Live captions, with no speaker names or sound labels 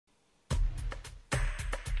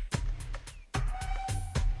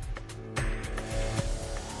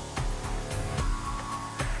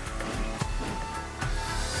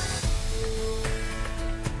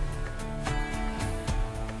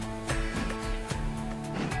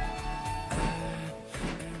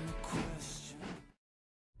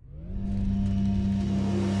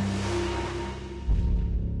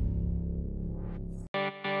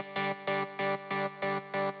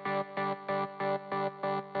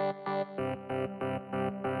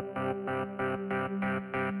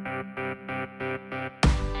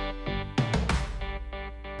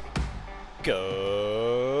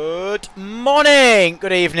Good morning,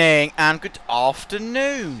 good evening, and good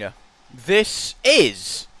afternoon. This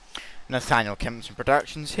is Nathaniel Kempton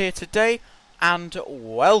Productions here today, and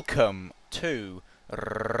welcome to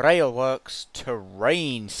Railworks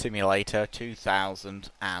Terrain Simulator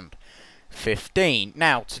 2015.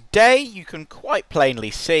 Now, today you can quite plainly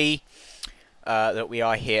see that we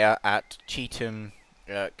are here at Cheetam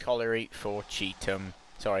Colliery for Cheetam.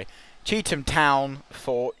 Sorry. Cheetam Town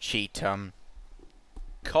for Cheetam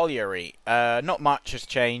Colliery. Not much has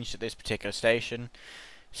changed at this particular station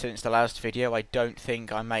since the last video. I don't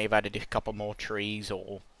think. I may have added a couple more trees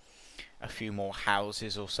or a few more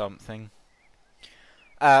houses or something.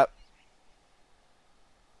 Boing,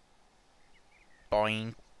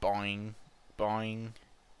 boing, boing,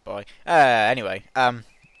 boing. Anyway,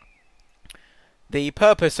 the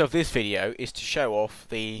purpose of this video is to show off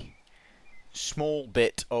the small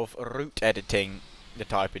bit of route editing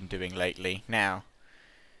that I've been doing lately. Now,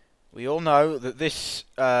 we all know that this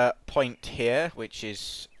point here, which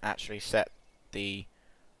is actually set the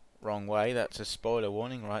wrong way, that's a spoiler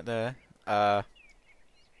warning right there. Of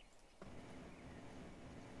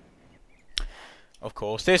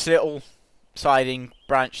course, this little siding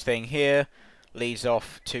branch thing here leads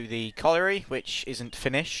off to the colliery, which isn't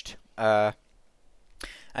finished.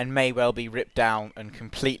 And may well be ripped down and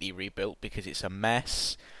completely rebuilt because it's a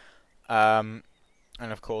mess. And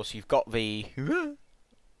of course you've got the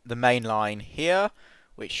main line here,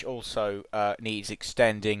 which also needs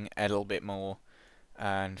extending a little bit more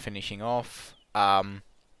and finishing off.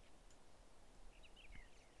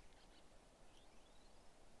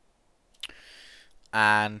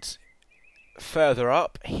 And further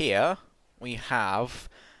up here we have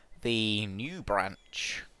the new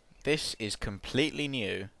branch. This is completely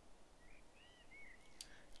new.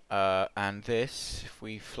 And this, if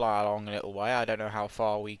we fly along a little way, I don't know how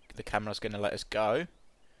far the camera's going to let us go.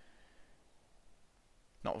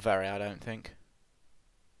 Not very, I don't think.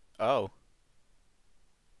 Oh.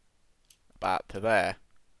 About to there.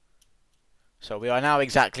 So we are now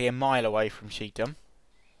exactly a mile away from Cheetam.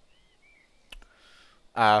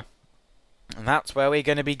 And that's where we're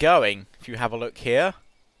going to be going. If you have a look here.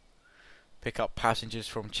 Pick up passengers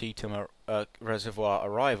from Cheetam Reservoir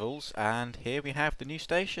arrivals, and here we have the new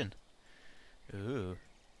station. Ooh,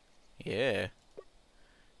 yeah.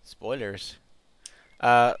 Spoilers.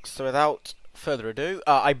 So without further ado,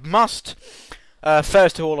 I must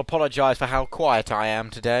first of all apologise for how quiet I am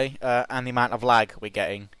today, and the amount of lag we're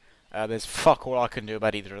getting. There's fuck all I can do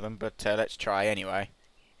about either of them, but let's try anyway.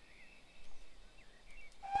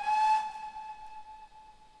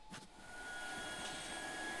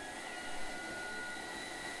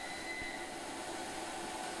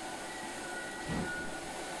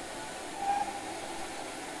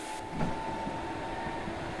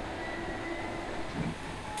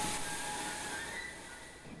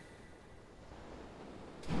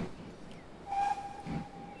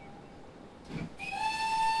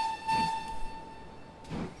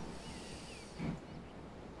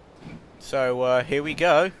 So, here we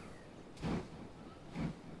go.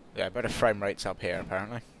 Yeah, better frame rates up here,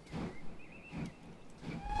 apparently.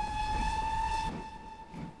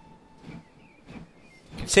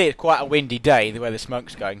 You can see it's quite a windy day, the way the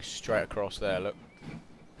smoke's going straight across there, look.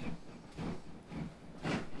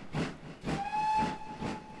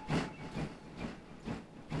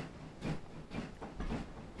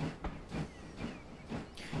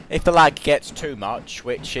 If the lag gets too much,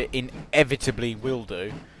 which it inevitably will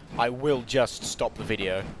do, I will just stop the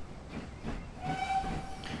video.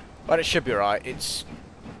 But it should be right. It's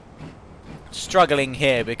struggling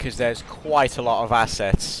here because there's quite a lot of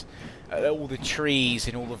assets. All the trees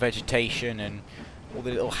and all the vegetation and all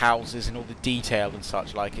the little houses and all the detail and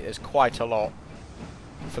such like it. There's quite a lot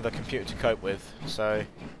for the computer to cope with. So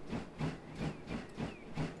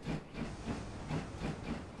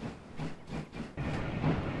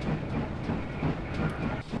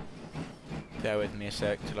bear with me a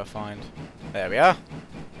sec till I find... There we are.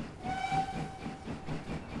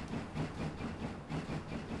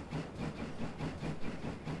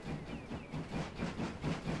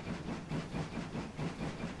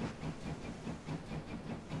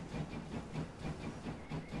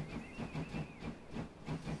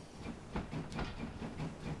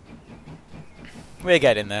 We're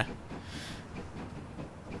getting there.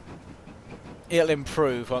 It'll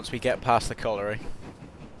improve once we get past the colliery.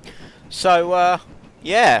 So,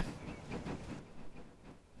 yeah.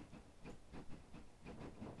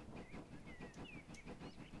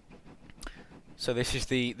 So this is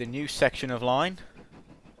the new section of line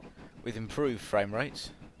with improved frame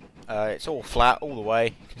rates. It's all flat all the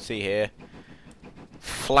way, you can see here.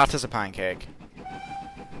 flat as a pancake.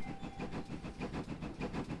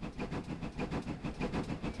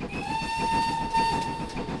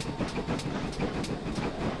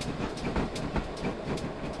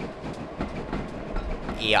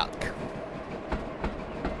 Yuck.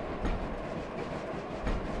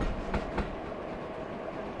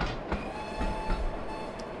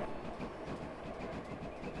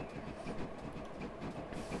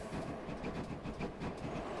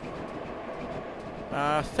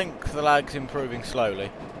 I think the lag's improving slowly.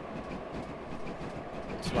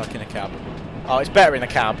 It's like in a cab. Oh, it's better in a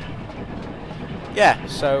cab. Yeah,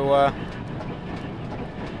 so,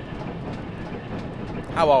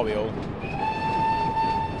 how are we all?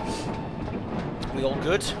 We all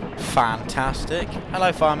good? Fantastic.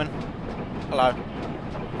 Hello, fireman. Hello.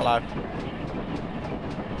 Hello.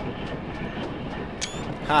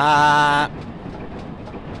 Ha!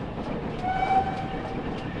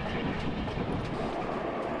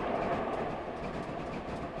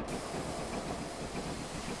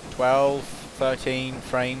 12, 13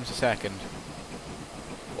 frames a second.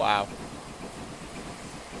 Wow.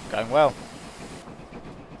 Going well.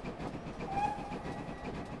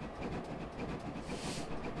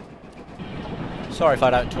 Sorry if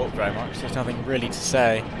I don't talk very much, there's nothing really to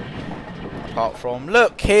say. Apart from,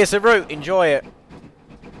 look, here's the route, enjoy it.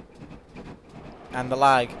 And the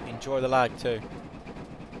lag, enjoy the lag too.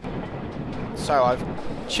 So I've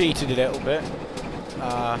cheated a little bit.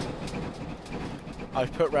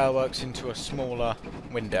 I've put Railworks into a smaller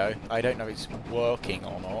window. I don't know if it's working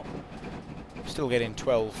or not. I'm still getting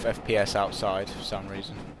 12 FPS outside for some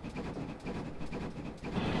reason.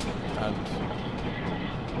 And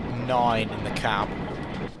 9 in the cab.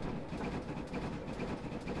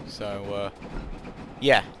 So,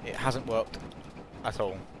 yeah, it hasn't worked at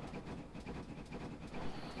all.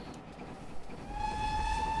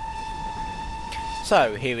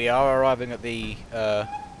 So, here we are, arriving at the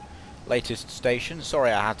latest station.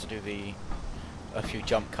 Sorry I had to do a few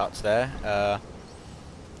jump cuts there.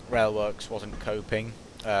 Railworks wasn't coping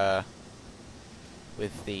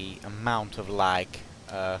with the amount of lag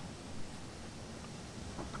that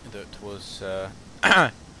was that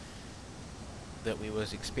we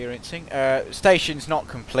was experiencing. Station's not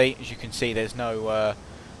complete, as you can see. There's no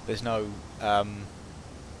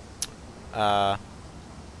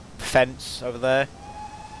fence over there.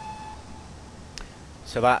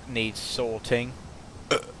 So that needs sorting.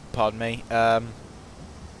 Pardon me.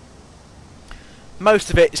 Most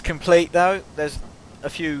of it is complete though. There's a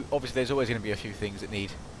few. Obviously, there's always going to be a few things that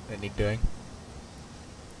need doing.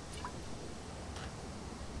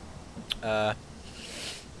 As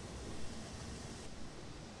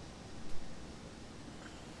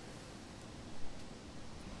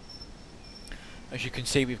you can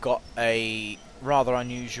see, we've got a rather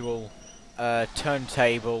unusual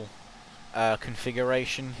turntable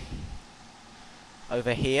configuration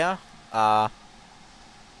over here. I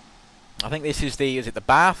think this is the, is it the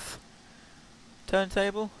Bath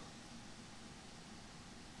turntable?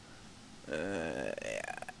 Yeah,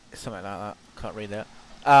 something like that. Can't read that.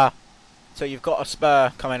 So you've got a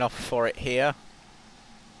spur coming off for it here.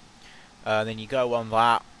 Then you go on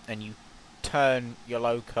that, and you turn your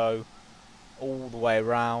loco all the way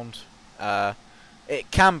around.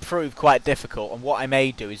 It can prove quite difficult, and what I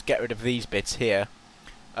may do is get rid of these bits here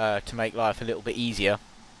to make life a little bit easier.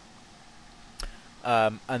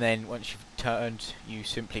 And then once you've turned, you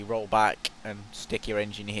simply roll back and stick your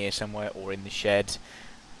engine here somewhere or in the shed,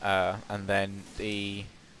 and then the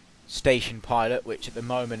station pilot, which at the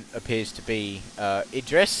moment appears to be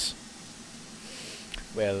Idris,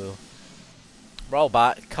 will roll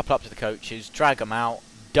back, couple up to the coaches, drag them out,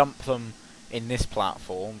 dump them in this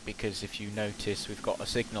platform, because if you notice we've got a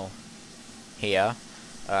signal here,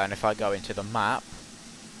 and if I go into the map,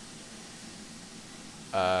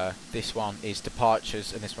 this one is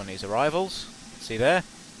departures and this one is arrivals. See there?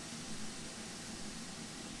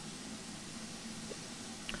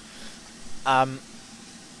 And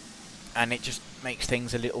it just makes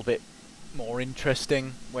things a little bit more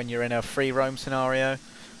interesting when you're in a free roam scenario.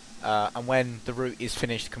 And when the route is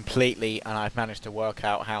finished completely and I've managed to work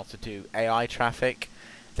out how to do AI traffic,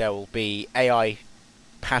 there will be AI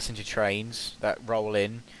passenger trains that roll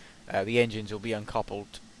in. The engines will be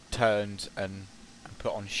uncoupled, turned and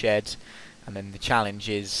put on sheds, and then the challenge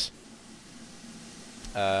is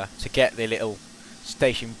to get the little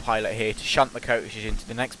station pilot here to shunt the coaches into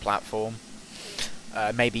the next platform,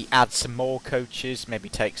 maybe add some more coaches, maybe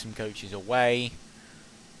take some coaches away,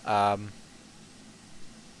 and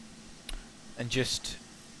just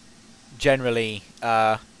generally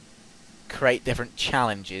create different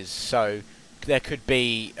challenges. So there could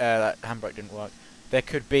be that handbrake didn't work. there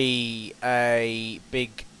could be a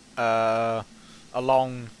big, a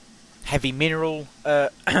long, heavy mineral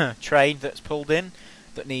train that's pulled in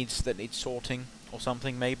that needs sorting or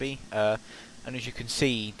something maybe. And as you can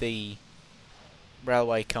see, the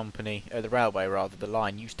railway company, the railway rather, the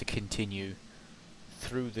line used to continue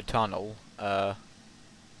through the tunnel, but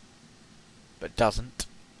doesn't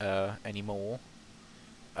anymore.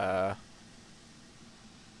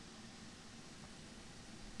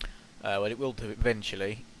 Well, it will do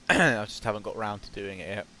eventually. I just haven't got round to doing it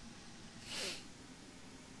yet.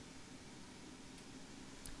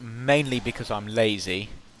 Mainly because I'm lazy.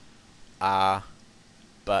 But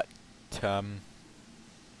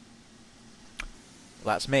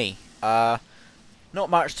that's me. Not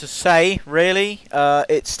much to say, really.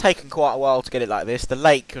 It's taken quite a while to get it like this. The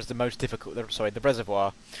lake was the most difficult. Sorry, the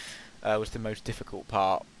reservoir was the most difficult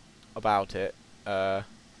part about it.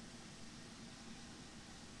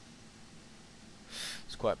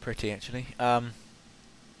 It's quite pretty, actually.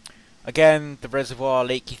 Again, the reservoir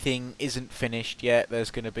leaky thing isn't finished yet. There's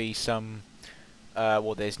going to be some.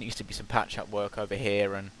 Well, there needs to be some patch-up work over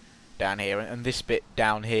here and down here, and this bit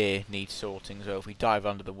down here needs sorting as well. If we dive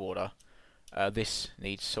under the water, this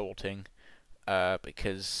needs sorting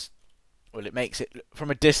because, well, it makes it, from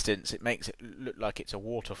a distance, it makes it look like it's a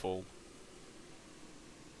waterfall.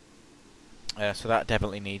 So that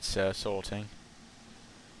definitely needs sorting.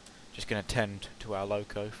 Just going to tend to our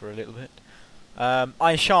loco for a little bit.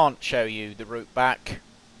 I shan't show you the route back,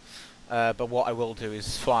 but what I will do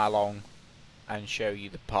is fly along and show you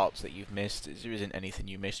the parts that you've missed. There isn't anything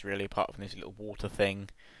you missed really, apart from this little water thing.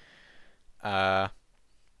 The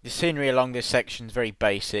scenery along this section is very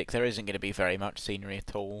basic. There isn't going to be very much scenery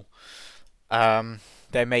at all.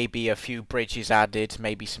 There may be a few bridges added,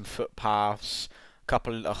 maybe some footpaths, a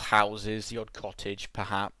couple of houses, the odd cottage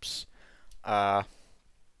perhaps. But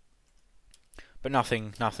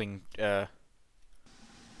nothing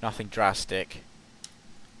drastic.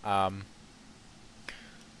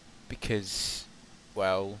 Because,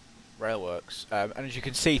 well, railworks. And as you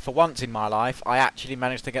can see, for once in my life, I actually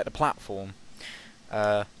managed to get the platform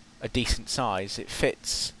a decent size. It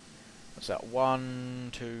fits, what's that,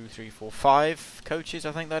 1, 2, 3, 4, 5 coaches,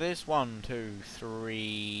 I think that is. 1, 2,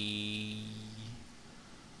 3...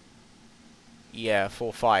 Yeah,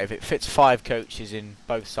 4, 5. It fits 5 coaches in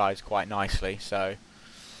both sides quite nicely, so...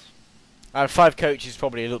 5 coaches is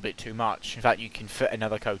probably a little bit too much. In fact, you can fit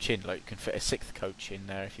another coach in. Like, you can fit a 6th coach in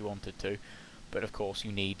there if you wanted to, but of course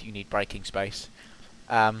you need braking space.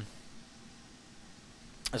 As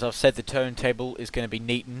I've said, the turntable is going to be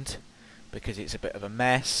neatened because it's a bit of a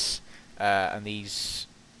mess, and these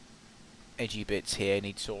edgy bits here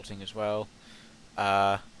need sorting as well.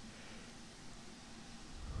 And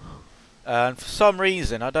for some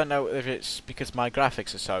reason, I don't know if it's because my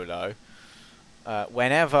graphics are so low,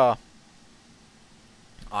 whenever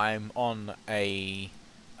I'm on a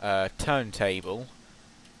turntable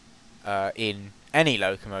in any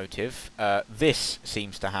locomotive, this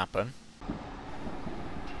seems to happen.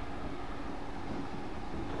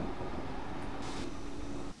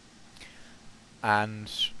 And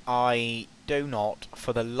I do not,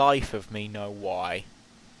 for the life of me, know why.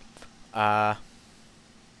 I've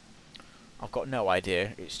got no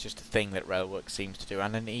idea. It's just a thing that Railworks seems to do,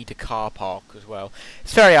 and I need a car park as well.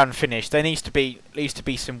 It's very unfinished. There needs to be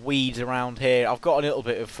some weeds around here. I've got a little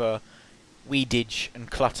bit of weedage and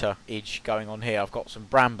clutterage going on here. I've got some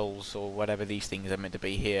brambles or whatever these things are meant to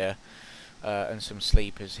be here, and some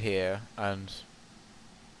sleepers here, and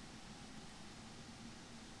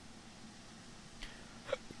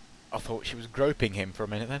I thought she was groping him for a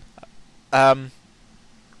minute then.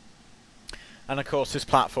 And of course this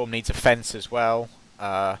platform needs a fence as well.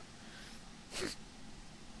 Not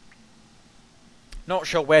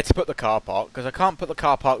sure where to put the car park, because I can't put the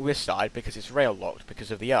car park this side because it's rail locked because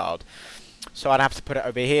of the yard. So I'd have to put it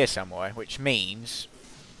over here somewhere, which means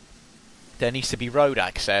there needs to be road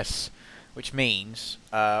access, which means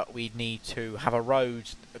we'd need to have a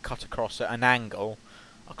road cut across at an angle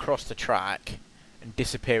across the track and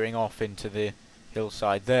disappearing off into the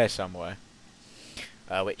hillside there somewhere.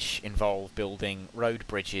 Which involve building road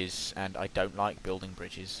bridges, and I don't like building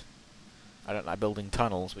bridges. I don't like building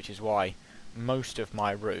tunnels, which is why most of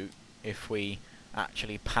my route, if we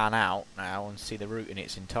actually pan out now and see the route in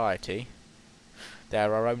its entirety,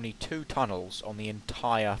 there are only 2 tunnels on the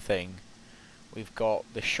entire thing. We've got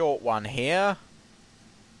the short one here,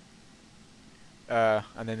 and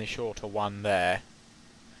then the shorter one there.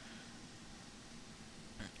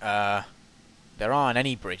 There aren't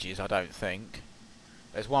any bridges, I don't think.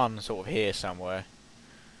 There's one sort of here somewhere,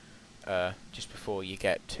 just before you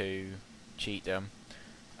get to Cheetam.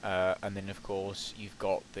 and then of course you've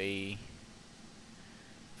got the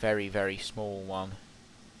very, very small one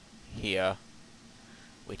here,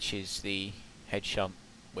 which is the head shunt,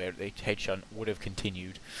 where the head shunt would have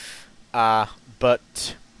continued.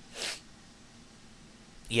 But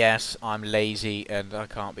yes, I'm lazy and I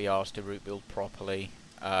can't be asked to route build properly.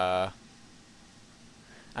 And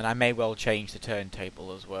I may well change the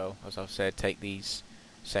turntable as well, as I've said, take these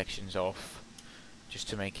sections off just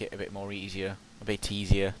to make it a bit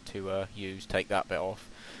easier to use. Take that bit off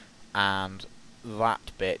and that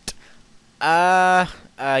bit. Yeah,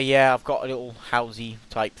 I've got a little housey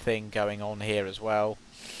type thing going on here as well.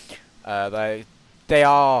 They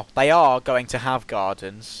are going to have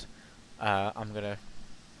gardens. I'm gonna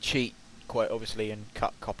cheat quite obviously and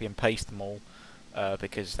copy and paste them all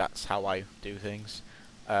because that's how I do things.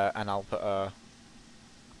 And I'll put a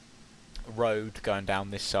road going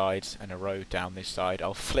down this side and a road down this side.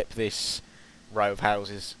 I'll flip this row of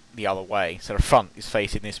houses the other way, so the front is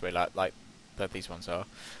facing this way, like these ones are,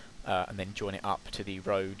 and then join it up to the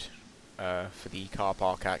road for the car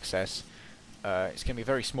park access. It's going to be a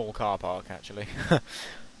very small car park actually.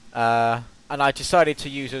 And I decided to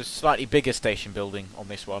use a slightly bigger station building on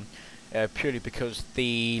this one, purely because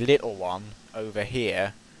the little one over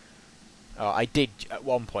here, I did at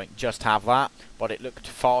one point just have that, but it looked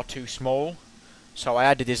far too small, so I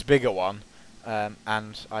added this bigger one,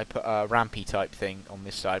 and I put a rampy type thing on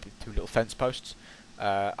this side with 2 little fence posts.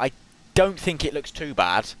 I don't think it looks too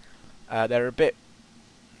bad. They're a bit...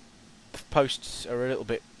 the posts are a little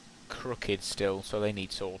bit crooked still, so they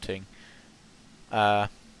need sorting. And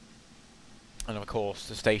of course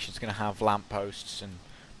the station's going to have lampposts and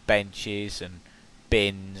benches and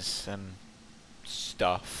bins and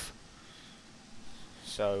stuff.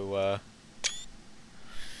 So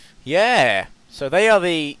yeah, so they are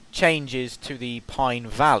the changes to the Pine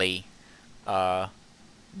Valley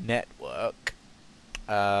network.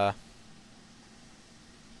 I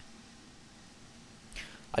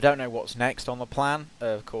don't know what's next on the plan.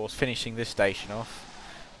 Of course, finishing this station off.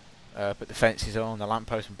 Put the fences on, the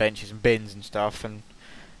lampposts and benches and bins and stuff, and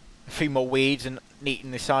a few more weeds and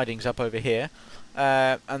neaten the sidings up over here.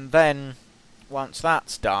 And then, once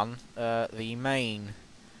that's done, the main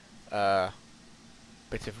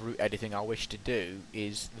bit of route editing I wish to do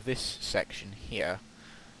is this section here,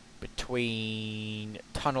 between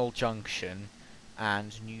Tunnel Junction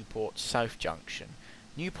and Newport South Junction.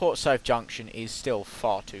 Newport South Junction is still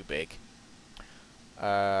far too big.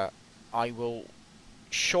 I will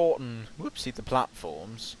shorten, the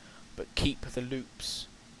platforms, but keep the loops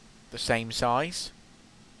the same size.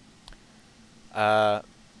 Purely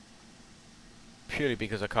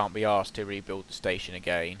because I can't be asked to rebuild the station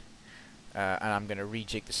again. And I'm going to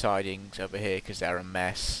rejig the sidings over here because they're a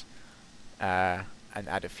mess. And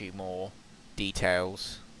add a few more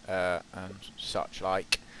details and such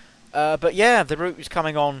like. But yeah, the route is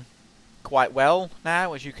coming on quite well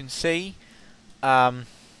now, as you can see.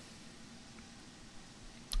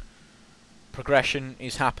 Progression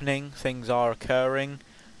is happening. Things are occurring.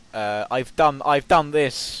 I've done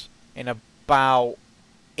this in about,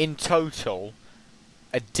 in total,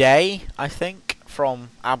 a day, I think, from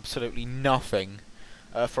absolutely nothing,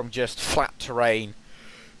 from just flat terrain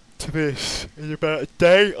to this in about a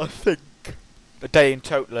day, I think. A day in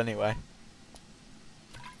total, anyway.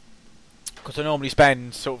 Because I normally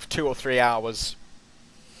spend sort of 2 or 3 hours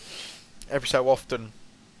every so often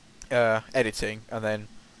editing, and then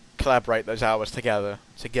collaborate those hours together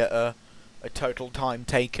to get a total time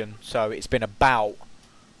taken. So it's been about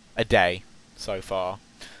a day so far,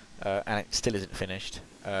 and it still isn't finished.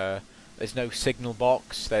 There's no signal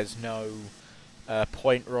box, there's no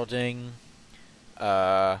point rodding,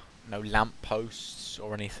 no lamp posts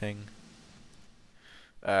or anything.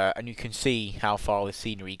 And you can see how far the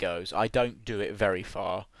scenery goes. I don't do it very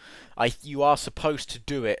far. You are supposed to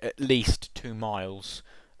do it at least 2 miles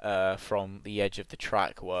from the edge of the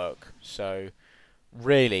track work. So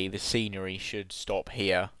really the scenery should stop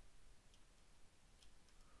here.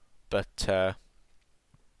 But can't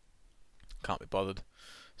be bothered.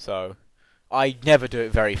 So I never do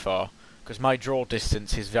it very far because my draw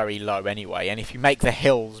distance is very low anyway. And if you make the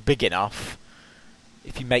hills big enough,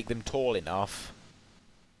 if you make them tall enough,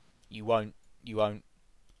 you won't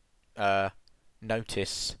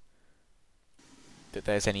notice that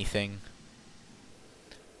there's anything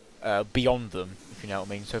beyond them, if you know what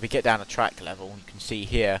I mean. So if you get down to track level, you can see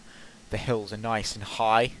here the hills are nice and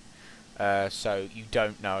high, so you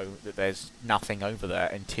don't know that there's nothing over there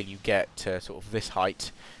until you get to sort of this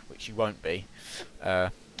height, which you won't be.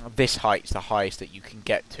 This height's the highest that you can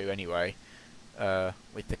get to anyway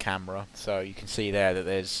with the camera. So you can see there that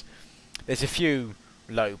there's a few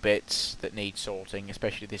low bits that need sorting,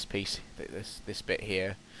 especially this piece, this bit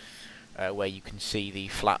here, where you can see the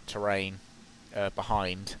flat terrain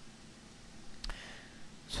behind.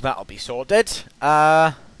 So that'll be sorted.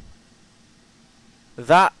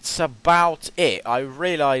 That's about it. I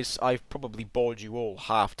realise I've probably bored you all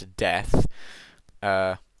half to death.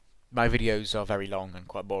 My videos are very long and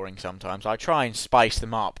quite boring sometimes. I try and spice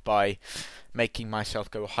them up by making myself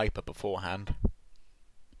go hyper beforehand.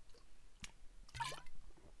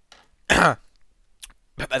 But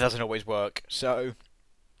that doesn't always work, so...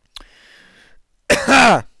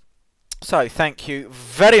 So, thank you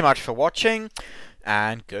very much for watching,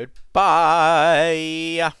 and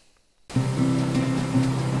goodbye!